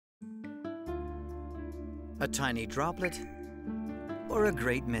A tiny droplet, or a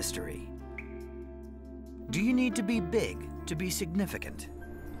great mystery? Do you need to be big to be significant?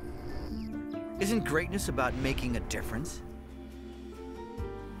 Isn't greatness about making a difference?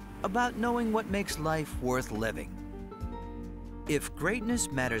 About knowing what makes life worth living? If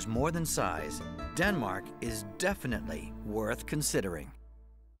greatness matters more than size, Denmark is definitely worth considering.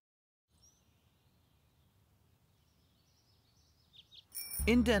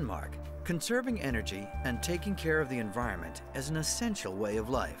 In Denmark, conserving energy and taking care of the environment is an essential way of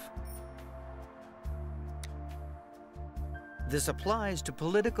life. This applies to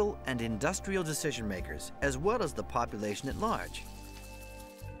political and industrial decision makers, as well as the population at large.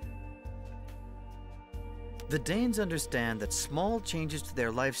 The Danes understand that small changes to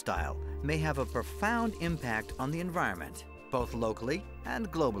their lifestyle may have a profound impact on the environment, both locally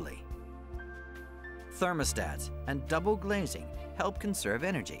and globally. Thermostats and double glazing help conserve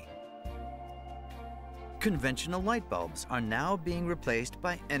energy. Conventional light bulbs are now being replaced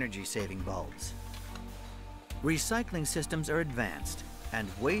by energy-saving bulbs. Recycling systems are advanced, and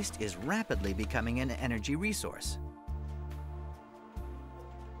waste is rapidly becoming an energy resource.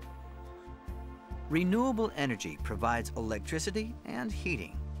 Renewable energy provides electricity and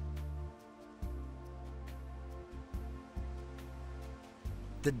heating.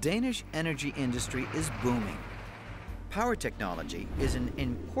 The Danish energy industry is booming. Power technology is an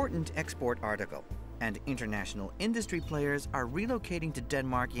important export article, and international industry players are relocating to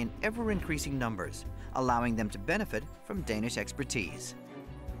Denmark in ever-increasing numbers, allowing them to benefit from Danish expertise.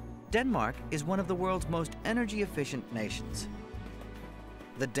 Denmark is one of the world's most energy-efficient nations.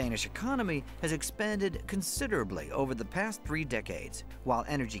 The Danish economy has expanded considerably over the past 3 decades, while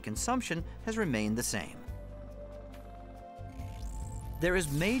energy consumption has remained the same. There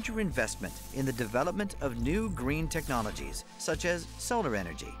is major investment in the development of new green technologies, such as solar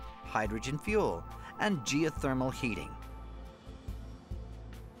energy, hydrogen fuel, and geothermal heating.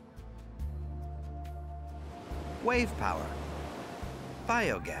 Wave power,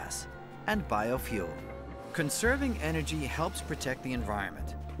 biogas, and biofuel. Conserving energy helps protect the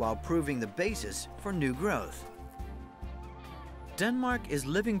environment while proving the basis for new growth. Denmark is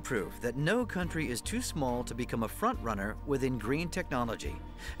living proof that no country is too small to become a front-runner within green technology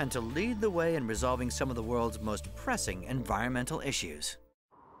and to lead the way in resolving some of the world's most pressing environmental issues.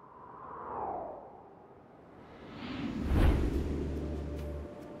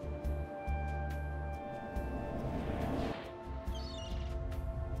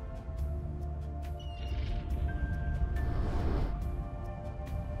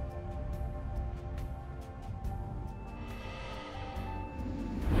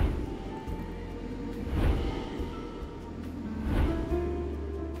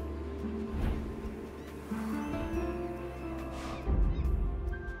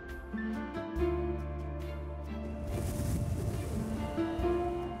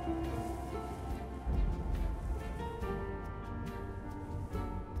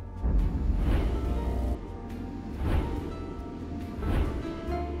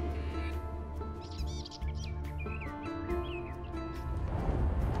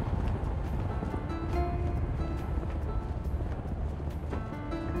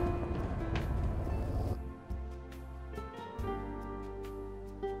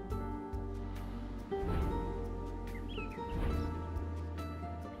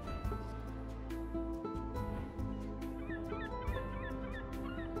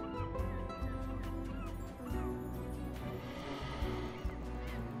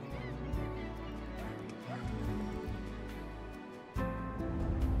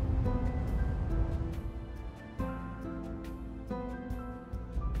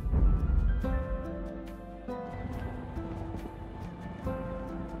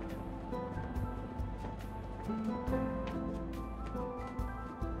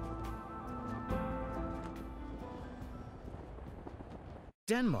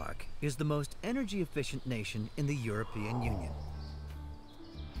 Denmark is the most energy-efficient nation in the European Union.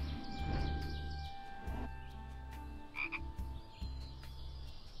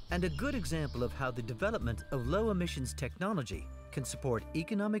 And a good example of how the development of low-emissions technology can support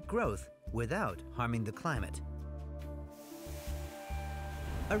economic growth without harming the climate.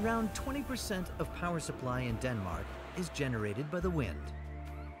 Around 20% of power supply in Denmark is generated by the wind.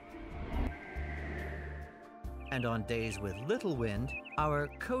 And on days with little wind, our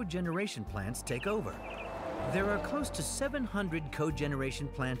cogeneration plants take over. There are close to 700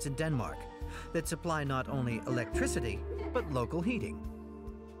 cogeneration plants in Denmark that supply not only electricity, but local heating.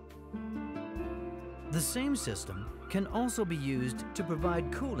 The same system can also be used to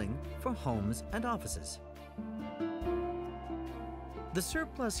provide cooling for homes and offices. The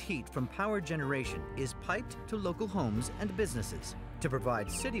surplus heat from power generation is piped to local homes and businesses to provide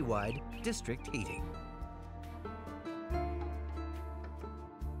citywide district heating.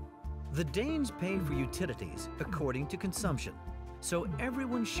 The Danes pay for utilities according to consumption, so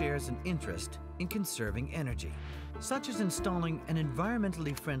everyone shares an interest in conserving energy, such as installing an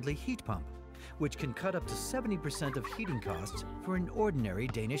environmentally friendly heat pump, which can cut up to 70% of heating costs for an ordinary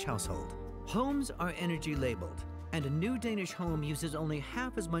Danish household. Homes are energy labeled, and a new Danish home uses only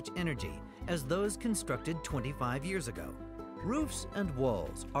half as much energy as those constructed 25 years ago. Roofs and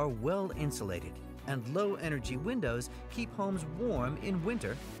walls are well insulated, and low-energy windows keep homes warm in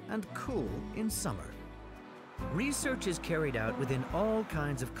winter and cool in summer. Research is carried out within all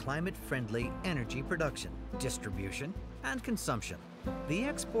kinds of climate-friendly energy production, distribution, and consumption. The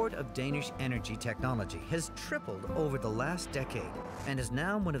export of Danish energy technology has tripled over the last decade and is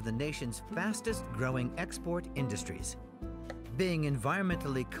now one of the nation's fastest-growing export industries. Being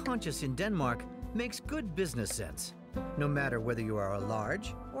environmentally conscious in Denmark makes good business sense, no matter whether you are a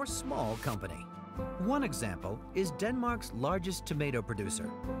large or small company. One example is Denmark's largest tomato producer,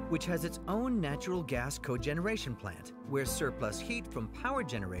 which has its own natural gas cogeneration plant, where surplus heat from power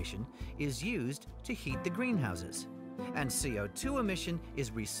generation is used to heat the greenhouses, and CO2 emission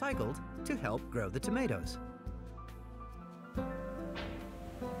is recycled to help grow the tomatoes.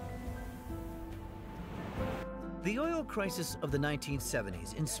 The oil crisis of the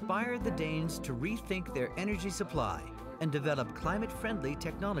 1970s inspired the Danes to rethink their energy supply and develop climate-friendly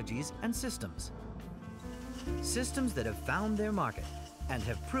technologies and systems. Systems that have found their market and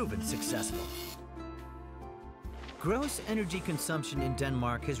have proven successful. Gross energy consumption in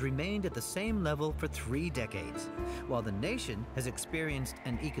Denmark has remained at the same level for 3 decades, while the nation has experienced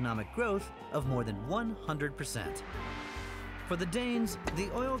an economic growth of more than 100%. For the Danes,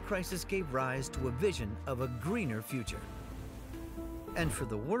 the oil crisis gave rise to a vision of a greener future. And for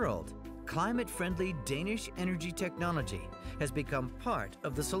the world, climate-friendly Danish energy technology has become part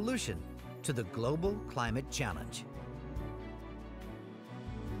of the solution to the global climate challenge.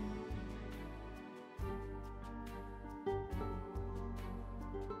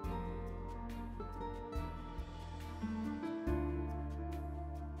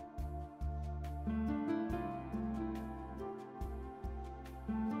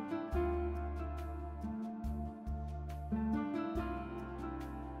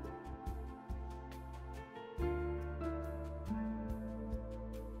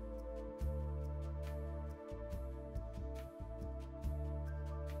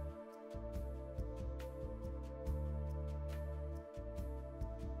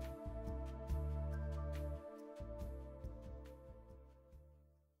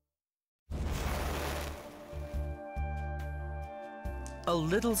 A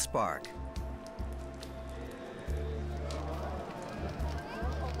little spark.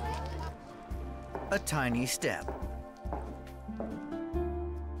 A tiny step.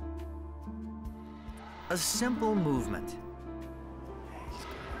 A simple movement.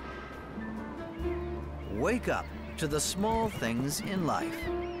 Wake up to the small things in life.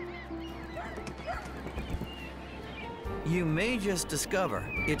 You may just discover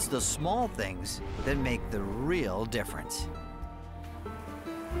it's the small things that make the real difference.